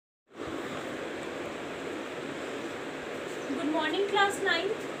Good morning class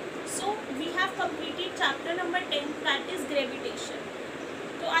 9th. So we have completed chapter number 10 that is gravitation.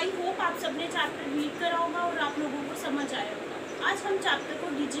 तो I hope आप सबने chapter read करा होगा और आप लोगों को समझ आया होगा। आज हम चैप्टर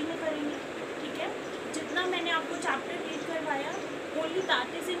को डीजी में करेंगे, ठीक है। जितना मैंने आपको चैप्टर रीड करवाया only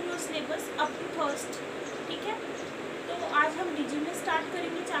that is in your syllabus up to thirst, ठीक है। तो आज हम डीजी में स्टार्ट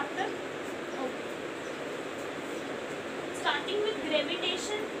करेंगे chapter. Starting with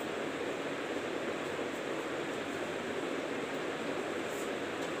gravitation.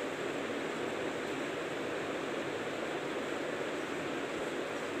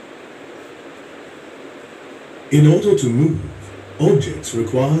 In order to move, objects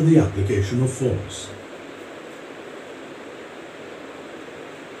require the application of force.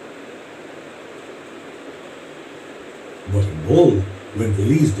 But a ball, when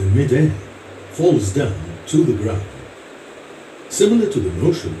released in mid-air, falls down to the ground. Similar to the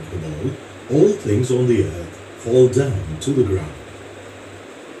motion of the ball, all things on the earth fall down to the ground.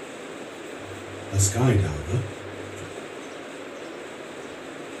 A skydiver,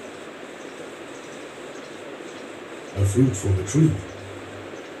 a fruit from a tree,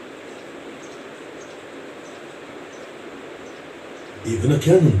 even a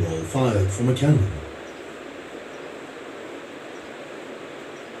cannonball fired from a cannon.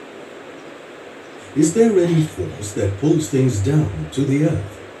 Is there any force that pulls things down to the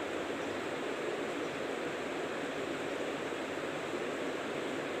earth?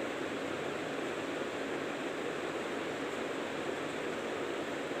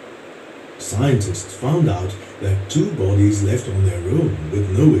 Scientists found out that two bodies left on their own with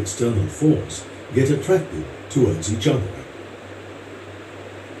no external force get attracted towards each other.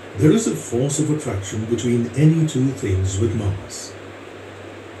 There is a force of attraction between any two things with mass.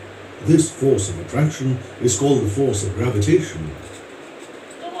 This force of attraction is called the force of gravitation.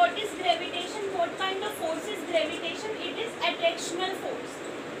 So what is gravitation? What kind of force is gravitation? It is attractional force.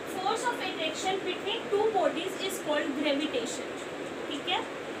 Force of attraction between two bodies is called gravitation. ठीक है?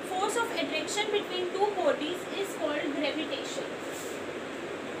 Force of attraction between two bodies is called gravitation.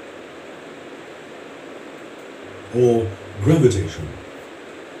 Or gravitation.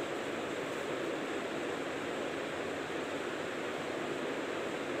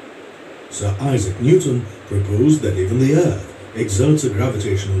 Sir Isaac Newton proposed that even the Earth exerts a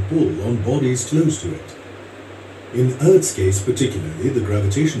gravitational pull on bodies close to it. In Earth's case particularly, the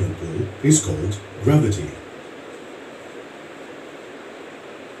gravitational pull is called gravity.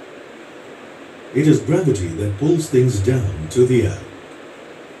 It is gravity that pulls things down to the earth.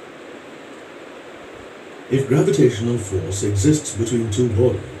 If gravitational force exists between two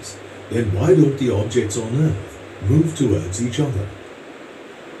bodies, then why don't the objects on Earth move towards each other?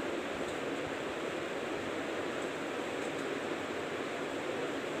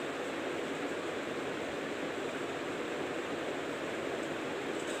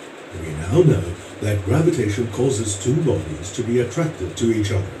 We now know that gravitation causes two bodies to be attracted to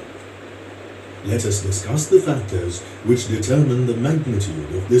each other. Let us discuss the factors which determine the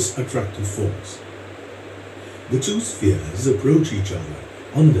magnitude of this attractive force. The two spheres approach each other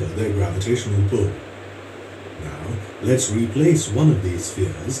under their gravitational pull. Now, let's replace one of these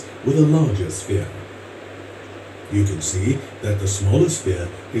spheres with a larger sphere. You can see that the smaller sphere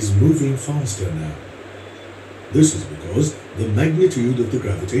is moving faster now. This is because the magnitude of the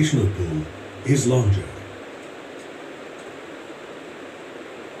gravitational pull is larger.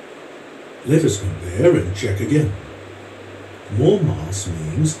 Let us compare and check again. More mass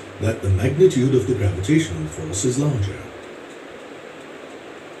means that the magnitude of the gravitational force is larger.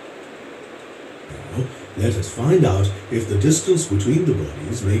 Now, let us find out if the distance between the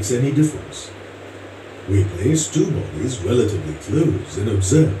bodies makes any difference. We place two bodies relatively close and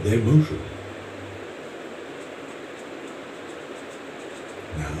observe their motion.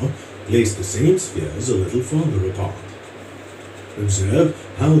 Now, place the same spheres a little farther apart. Observe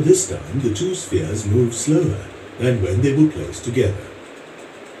how this time the two spheres move slower than when they were placed together.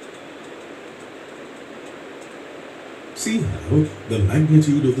 See how the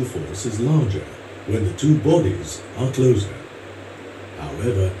magnitude of the force is larger when the two bodies are closer.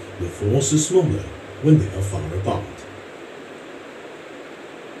 However, the force is smaller when they are far apart.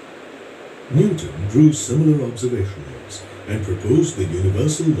 Newton drew similar observations and proposed the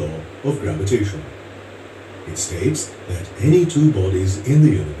universal law of gravitation. It states that any two bodies in the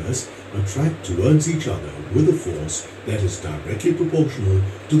universe attract towards each other with a force that is directly proportional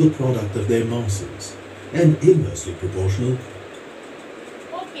to the product of their masses and inversely proportional.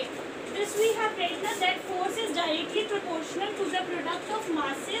 Okay, this we have read that force is directly proportional to the product of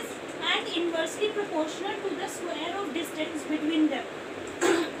masses and inversely proportional to the square of distance between them.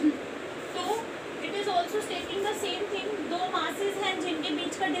 So it is also stating the same thing, though and जिनके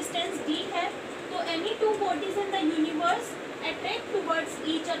बीच का distance d है, तो any two bodies in the universe attract towards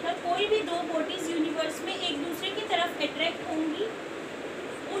each other, कोई भी दो bodies universe में एक दूसरे की तरफ अट्रैक्ट होंगी,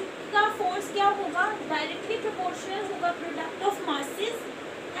 उनका फोर्स क्या होगा, डायरेक्टली प्रोपोर्शनल होगा product of masses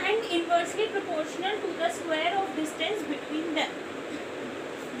and inversely proportional to the square of distance between them.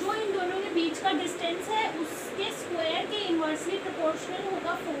 जो इन दोनों के बीच का डिस्टेंस है उसके स्क्वायर के इनवर्सली प्रोपोर्शनल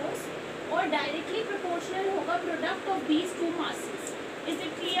होगा फोर्स और डायरेक्टली प्रोपोर्शनल होगा product of these two masses. Is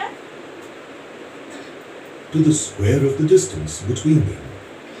it clear? To the square of the distance between them.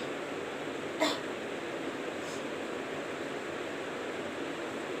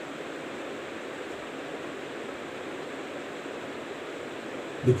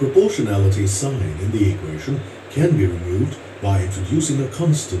 The proportionality sign in the equation can be removed by introducing a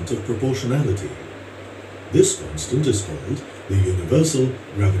constant of proportionality. This constant is called the universal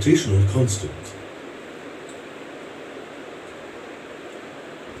gravitational constant.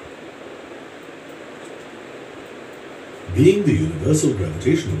 Being the universal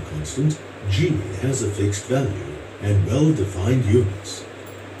gravitational constant, g has a fixed value and well-defined units.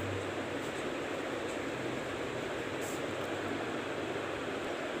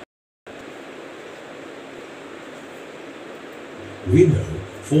 We know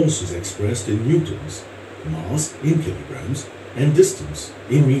force is expressed in newtons, mass in kilograms, and distance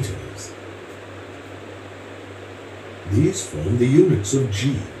in meters. These form the units of g.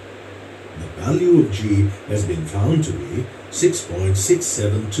 The value of g has been found to be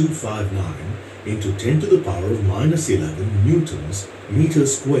 6.67259 into 10 to the power of minus 11 newtons meter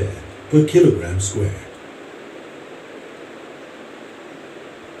square per kilogram square.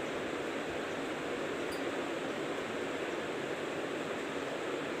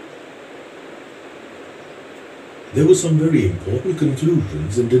 There were some very important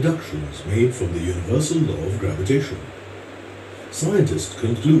conclusions and deductions made from the universal law of gravitation. Scientists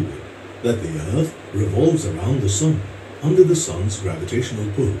concluded that the Earth revolves around the Sun under the Sun's gravitational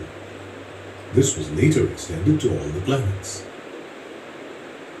pull. This was later extended to all the planets.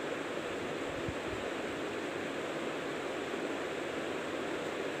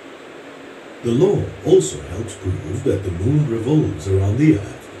 The law also helps prove that the Moon revolves around the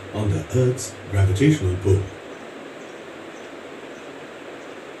Earth under Earth's gravitational pull.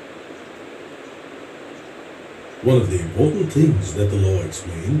 One of the important things that the law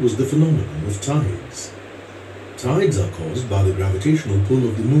explained was the phenomenon of tides. Tides are caused by the gravitational pull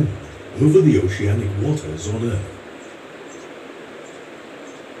of the Moon over the oceanic waters on Earth.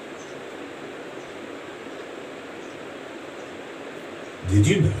 Did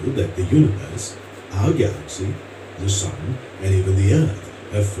you know that the universe, our galaxy, the Sun, and even the Earth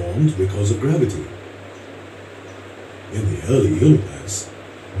have formed because of gravity? In the early universe,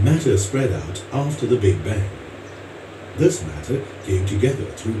 matter spread out after the Big Bang. This matter came together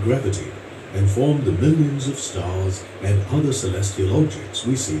through gravity and formed the millions of stars and other celestial objects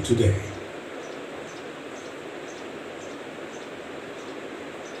we see today.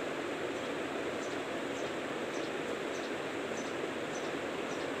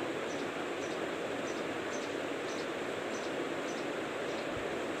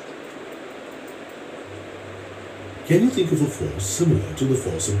 Can you think of a force similar to the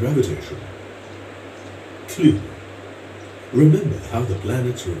force of gravitation? Clue. Remember how the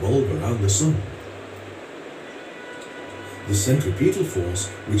planets revolve around the Sun. The centripetal force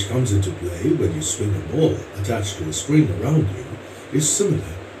which comes into play when you swing a ball attached to a string around you is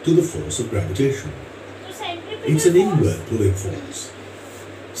similar to the force of gravitation. It's an inward pulling force.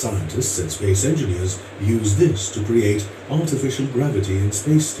 Scientists and space engineers use this to create artificial gravity in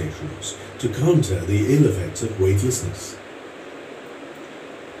space stations to counter the ill effects of weightlessness.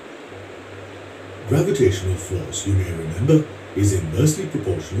 Gravitational force, you may remember, is inversely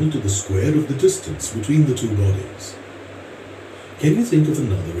proportional to the square of the distance between the two bodies. Can you think of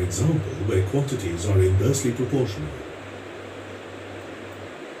another example where quantities are inversely proportional?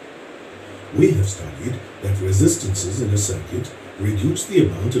 We have studied that resistances in a circuit reduce the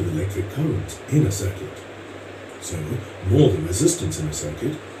amount of electric current in a circuit. So, more the resistance in a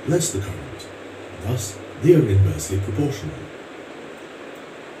circuit, less the current. Thus, they are inversely proportional.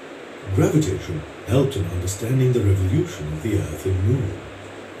 Gravitation helped in understanding the revolution of the Earth and Moon,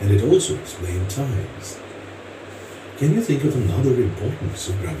 and it also explained tides. Can you think of another importance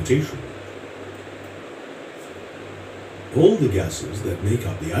of gravitation? All the gases that make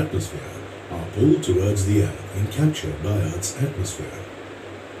up the atmosphere are pulled towards the Earth and captured by Earth's atmosphere.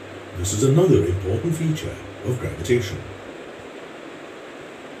 This is another important feature of gravitation.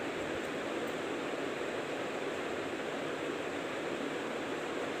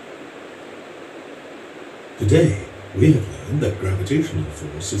 Today, We have learned that gravitational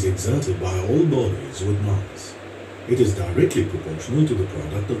force is exerted by all bodies with mass. It is directly proportional to the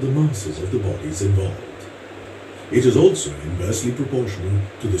product of the masses of the bodies involved. It is also inversely proportional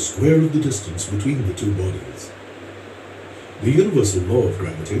to the square of the distance between the two bodies. The universal law of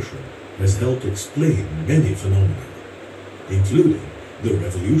gravitation has helped explain many phenomena, including the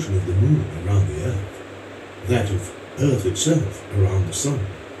revolution of the moon around the earth, that of Earth itself around the sun,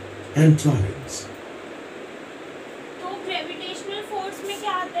 and tides. तो gravitational force में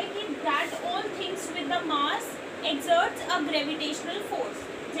क्या आता है कि that all things with the mass exerts a gravitational force.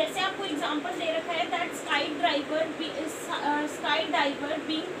 जैसे आपको example दे रखा है that skydiver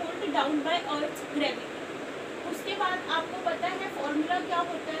being pulled down by Earth's gravity. उसके बाद आपको पता है फॉर्मूला क्या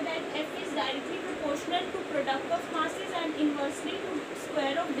होता है that F is directly proportional to product of masses and inversely to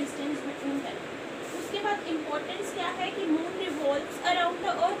square of distance between them. उसके बाद इम्पोर्टेंस क्या है कि moon revolves around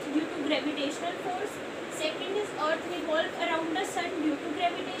the earth due to gravitational force. Second is earth revolve around the sun due to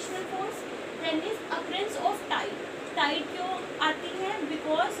gravitational force. Then is occurrence of tide. Tide क्यों आती है?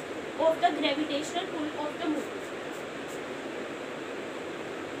 Because of the gravitational pull of the moon.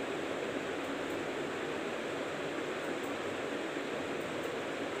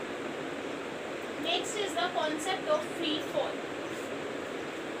 Next is the concept of free fall.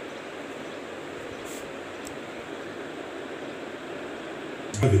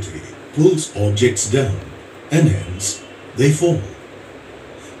 Gravity pulls objects down, and hence they fall.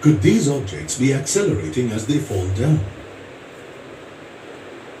 Could these objects be accelerating as they fall down?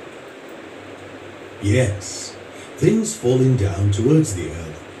 Yes, things falling down towards the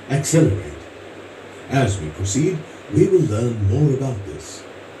earth accelerate. As we proceed, we will learn more about this.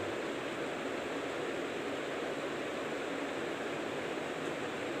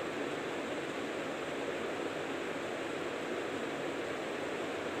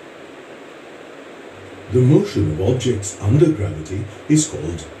 The motion of objects under gravity is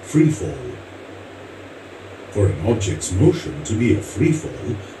called free fall. For an object's motion to be a free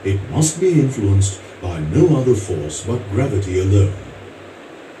fall, it must be influenced by no other force but gravity alone.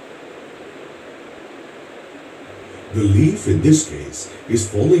 The leaf in this case is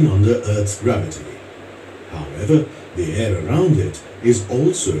falling under Earth's gravity. However, the air around it is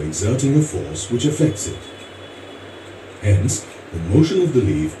also exerting a force which affects it. Hence, the motion of the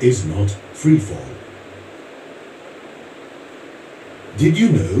leaf is not free fall. Did you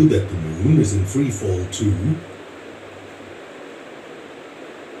know that the moon is in free fall too?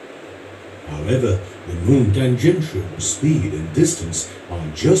 However, the moon's tangential speed and distance are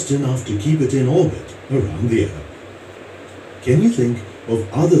just enough to keep it in orbit around the Earth. Can you think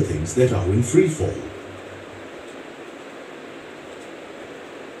of other things that are in free fall?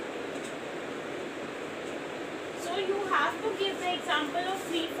 So you have to give the example of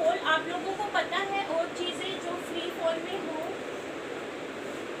free fall. आप लोगों को पता है और चीजें जो free fall में हो?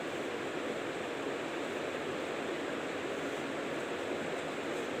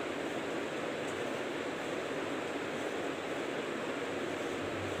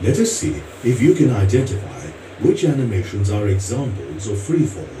 Let us see if you can identify which animations are examples of free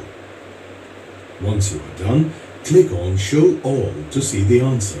fall. Once you are done, click on Show All to see the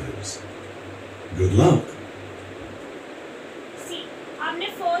answers. Good luck! See,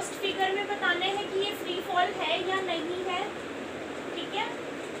 आपने first figure में बताना है कि ये free fall है या नहीं है, ठीक है?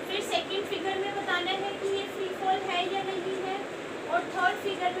 फिर सेकंड फिगर में बताना है कि ये फ्री फॉल है या नहीं है, और थर्ड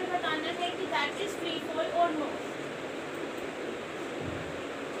फिगर में बताना है कि दैट इज फ्री फॉल और no.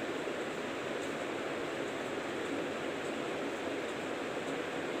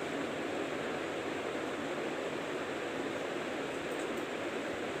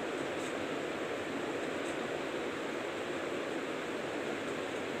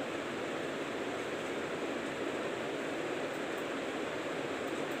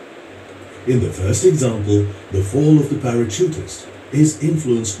 In the first example, the fall of the parachutist is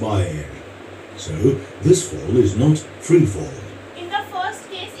influenced by air. So, this fall is not free fall. In the first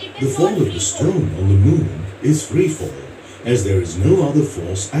case, it The is fall not of free the fall. stone on the moon is free fall, as there is no other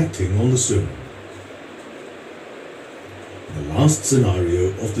force acting on the stone. The last scenario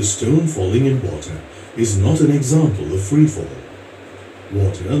of the stone falling in water is not an example of free fall.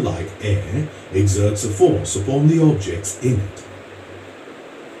 Water, like air, exerts a force upon the objects in it.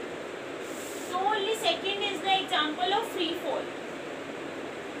 So only second is the example of free fall.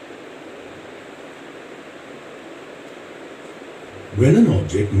 When an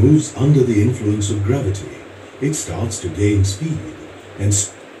object moves under the influence of gravity, it starts to gain speed and